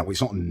 And, you know,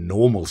 it's not a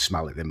normal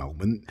smell at the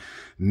moment.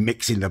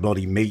 Mixing the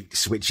bloody meat,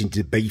 switching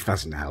to beef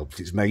hasn't helped.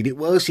 It's made it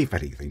worse, if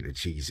anything, the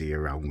cheesy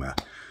aroma.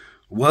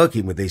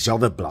 Working with this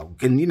other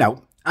bloke, and, you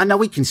know, I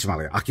know he can smell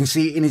it. I can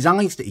see it in his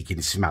eyes that he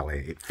can smell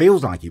it. It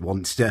feels like he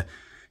wants to,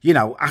 you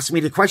know, ask me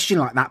the question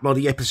like that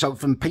bloody episode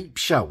from Peep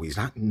Show. Is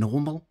that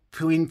normal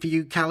pooing for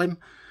you, Callum?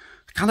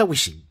 I kind of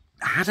wish he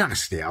had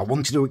asked it. I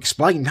wanted to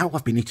explain, no,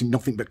 I've been eating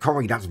nothing but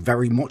curry. That's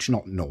very much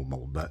not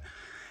normal. But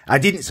I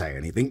didn't say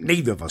anything.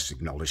 Neither of us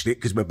acknowledged it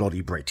because we're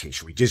bloody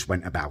British. We just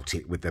went about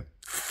it with the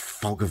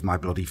fog of my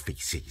bloody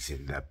faeces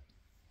in the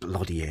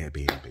bloody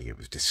Airbnb. It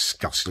was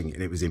disgusting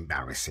and it was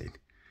embarrassing.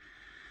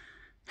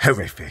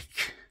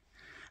 Horrific.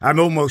 I'm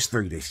almost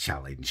through this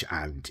challenge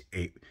and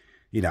it,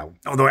 you know,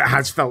 although it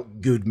has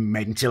felt good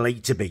mentally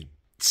to be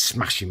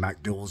smashing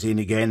back doors in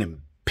again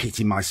and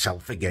pitting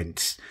myself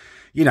against,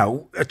 you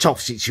know, a tough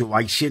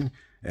situation.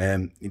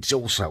 It's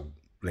also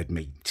led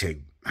me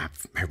to have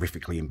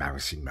horrifically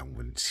embarrassing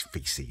moments,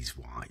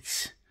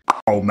 feces-wise.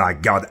 Oh my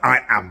God,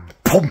 I am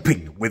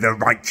pumping with a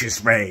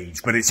righteous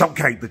rage, but it's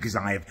okay because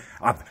I've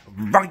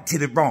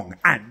righted it wrong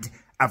and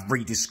I've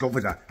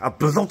rediscovered a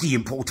bloody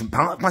important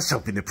part of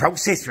myself in the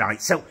process, right?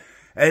 So,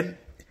 a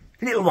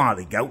little while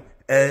ago,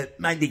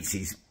 my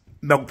nieces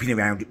moping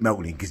around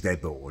moaning because they're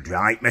bored,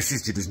 right? My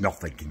sister does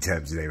nothing in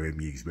terms of their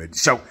amusement.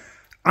 So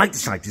I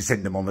decided to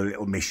send them on a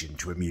little mission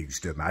to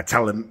amuse them. I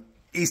tell them,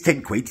 here's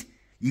 10 quid.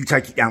 You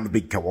take it down the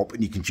big co-op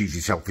and you can choose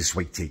yourself a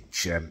sweet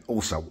each.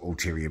 Also,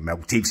 ulterior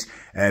motives.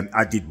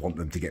 I did want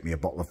them to get me a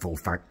bottle of full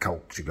fat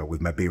Coke to go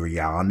with my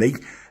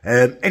biryani.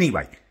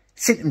 Anyway,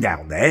 sent them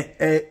down there.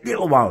 A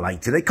little while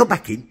later, they come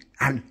back in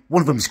and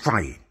one of them's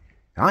crying,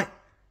 right?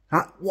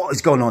 What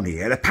has gone on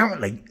here?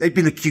 Apparently, they've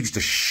been accused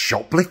of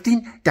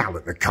shoplifting down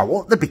at the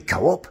co-op, the big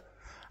co-op.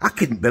 I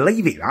couldn't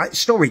believe it, right?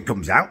 Story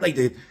comes out,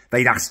 they'd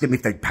asked them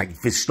if they'd paid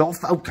for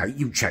stuff. Okay,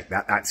 you check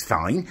that, that's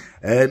fine.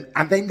 And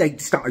then they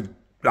started,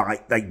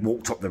 like, they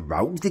walked up the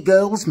road, the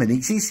girls, my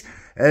nieces,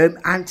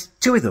 and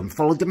 2 of them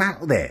followed them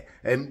out of there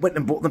and went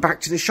and brought them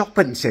back to the shop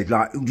and said,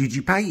 like, who did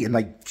you pay? And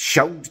they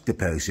showed the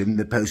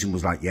person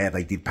was like, yeah,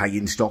 they did pay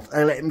and stuff.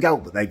 They let them go,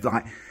 but they've,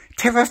 like,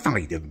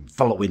 terrified them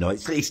following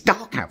us. It's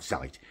dark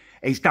outside.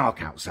 It's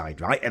dark outside,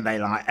 right? And they're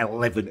like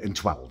 11 and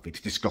 12. It's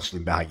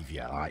disgusting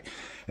behaviour, right?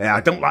 I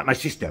don't like my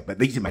sister, but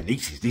these are my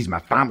nieces. These are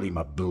my family,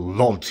 my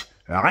blood,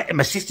 right? And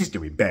my sister's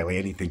doing barely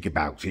anything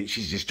about it.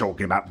 She's just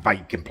talking about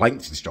vague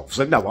complaints and stuff.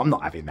 So no, I'm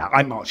not having that.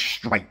 I march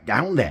straight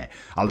down there.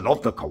 I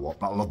love the co-op,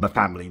 but I love my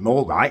family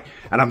more, right?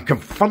 And I'm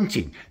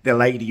confronting the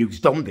lady who's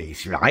done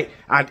this, right?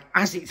 And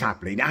as it's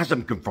happening, as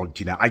I'm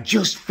confronting her, I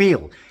just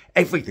feel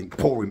everything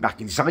pouring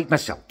back inside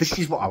myself. This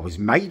is what I was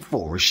made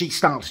for. As she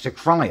starts to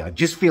cry, I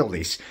just feel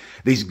this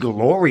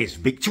glorious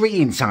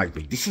victory inside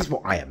me. This is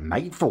what I am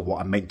made for,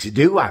 what I'm meant to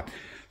do.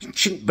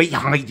 Shouldn't be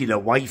hiding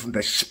away from the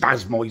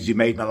spasmoids who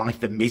made my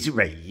life a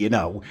misery, you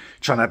know,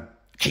 trying to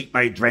keep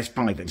my address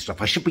private and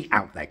stuff. I should be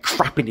out there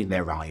crapping in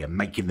their eye and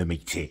making them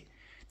eat it.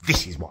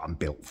 This is what I'm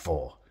built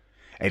for.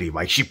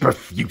 Anyway, she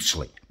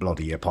profusely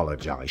bloody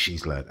apologised.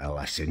 She's learnt a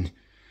lesson.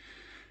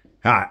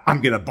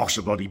 I'm going to boss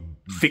a bloody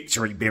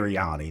victory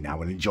biryani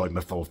now and enjoy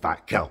my full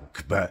fat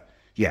Coke. But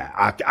yeah,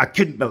 I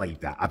couldn't believe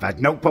that. I've had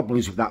no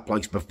problems with that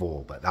place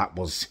before, but I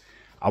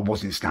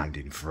wasn't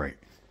standing for it.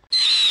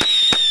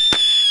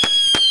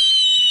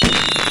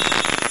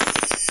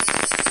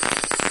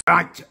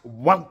 Right,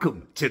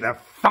 welcome to the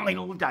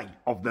final day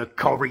of the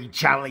Corrie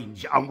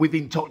Challenge. I'm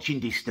within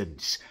touching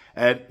distance.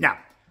 Now,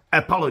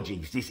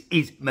 apologies, this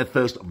is my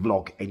first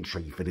vlog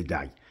entry for the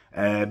day.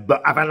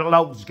 But I've had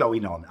loads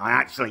going on. I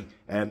actually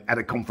had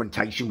a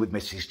confrontation with my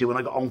sister when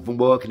I got home from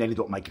work and ended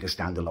up making a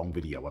standalone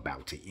video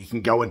about it. You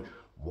can go and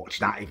watch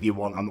that if you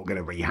want. I'm not going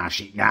to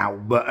rehash it now.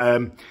 But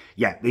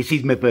yeah, this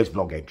is my first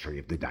vlog entry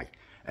of the day.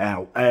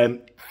 Now,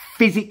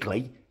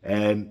 physically,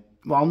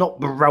 while not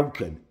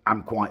broken,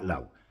 I'm quite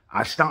low.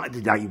 I started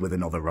the day with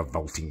another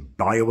revolting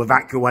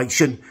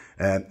bio-evacuation,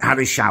 had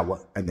a shower,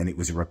 and then it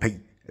was a repeat,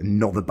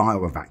 another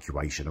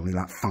bio-evacuation, only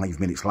like 5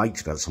 minutes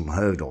later. That's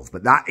unheard of.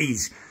 But that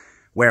is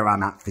where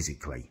I'm at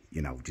physically,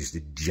 you know, just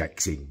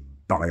ejecting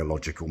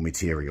biological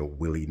material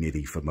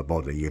willy-nilly from my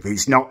body. If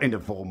it's not in the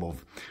form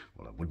of,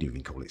 well, I wouldn't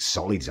even call it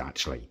solids,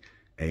 actually,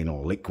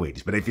 or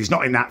liquids. But if it's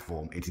not in that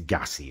form, it's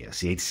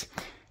gaseous.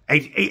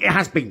 It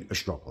has been a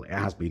struggle. It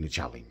has been a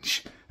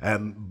challenge.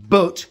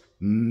 But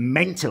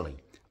mentally,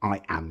 I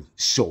am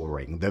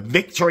soaring. The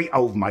victory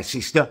over my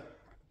sister,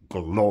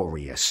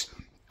 glorious.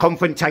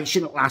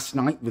 Confrontation last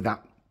night with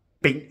that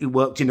bint who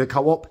worked in the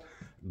co-op,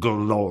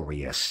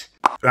 glorious.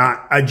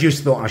 I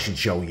just thought I should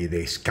show you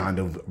this, kind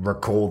of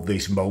record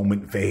this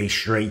moment for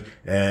history,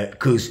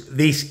 because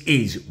this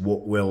is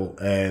what will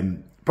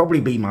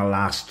probably be my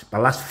last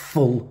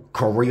full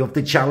curry of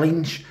the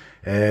challenge.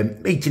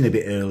 Eating a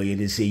bit earlier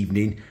this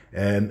evening,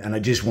 and I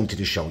just wanted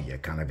to show you,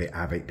 kind of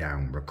have it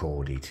down,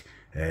 recorded.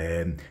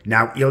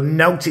 Now, you'll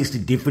notice the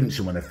difference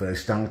from when I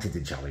first started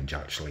the challenge,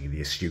 actually,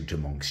 the astute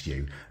amongst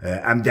you.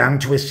 I'm down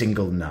to a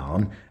single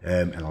naan,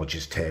 and I'll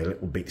just tear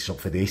little bits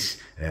off of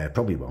this.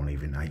 Probably won't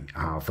even eat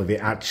half of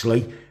it,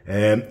 actually.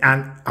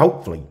 And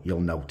hopefully you'll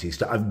notice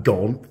that I've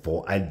gone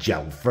for a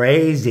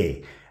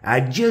jalfrezi.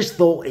 I just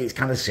thought it's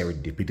kind of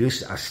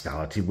serendipitous. I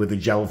started with a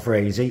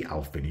jalfrezi,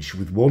 I'll finish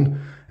with one.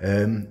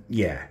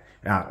 Yeah.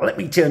 Now, let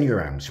me turn you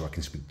around so I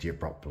can speak to you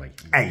properly.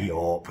 Hey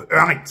up.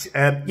 Right,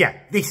 yeah,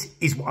 this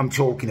is what I'm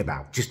talking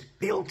about. Just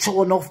little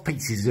torn off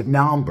pieces of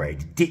naan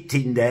bread dipped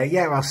in there.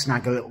 Yeah, I'll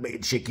snag a little bit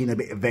of chicken, a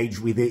bit of veg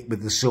with it,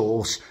 with the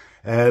sauce.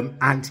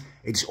 And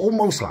it's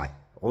almost like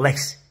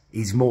less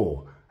is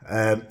more.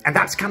 And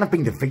that's kind of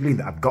been the feeling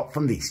that I've got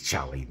from this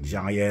challenge.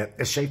 I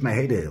shaved my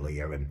head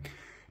earlier and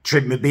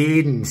trimmed my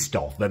beard and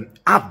stuff, and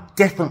I've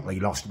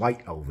definitely lost weight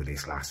over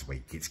this last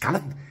week. It's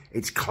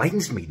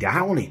cleansed me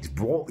down. It's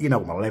brought, you know,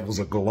 my levels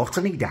of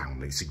gluttony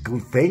down. It's a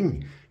good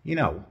thing, you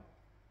know.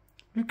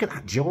 Look at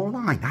that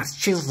jawline. That's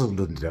chiseled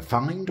and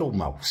defined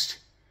almost.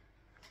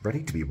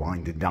 Ready to be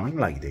wined and dined,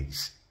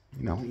 ladies.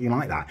 You know, you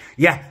like that.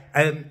 Yeah,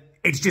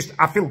 it's just,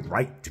 I feel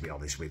great, to be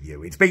honest with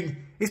you. It's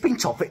been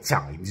tough at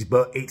times,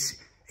 but it's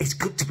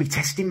good to be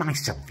testing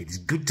myself. It's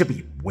good to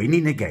be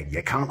winning again.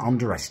 You can't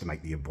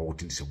underestimate the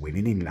importance of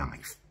winning in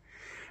life.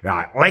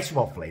 Right, let's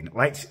waffle in.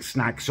 Let's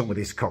snag some of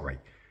this curry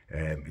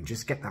and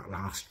just get that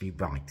last few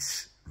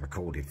bites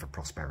recorded for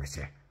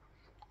prosperity.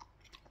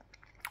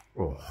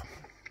 Oh.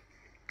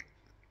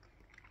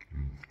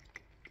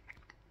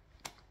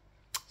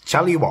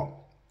 Tell you what,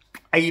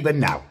 even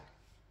now,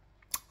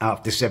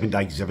 after 7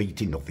 days of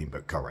eating nothing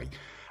but curry,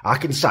 I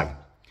can say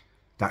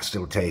that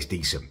still tastes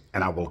decent,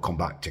 and I will come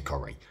back to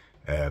curry.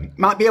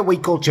 Might be a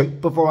week or two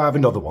before I have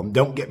another one,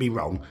 don't get me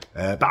wrong,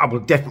 but I will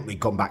definitely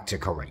come back to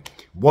curry.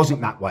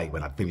 Wasn't that way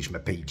when I finished my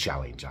pea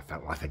challenge. I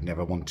felt like I'd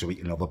never want to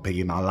eat another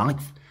pea in my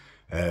life.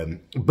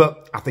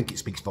 But I think it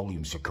speaks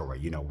volumes for curry.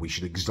 You know, we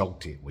should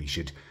exalt it. We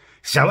should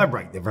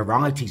celebrate the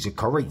varieties of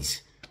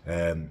curries.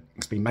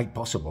 It's been made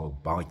possible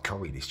by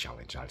curry, this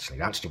challenge, actually.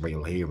 That's the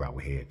real hero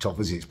here. Tough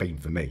as it's been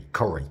for me,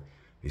 curry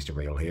is the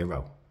real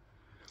hero.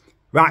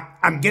 Right,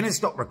 I'm going to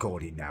stop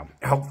recording now.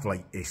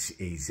 Hopefully this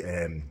is,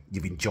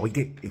 you've enjoyed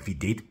it. If you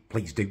did,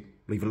 please do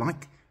leave a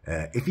like.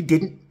 If you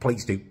didn't,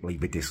 please do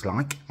leave a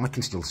dislike. I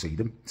can still see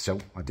them, so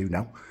I do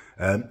know.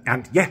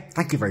 And yeah,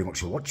 thank you very much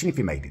for watching if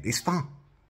you made it this far.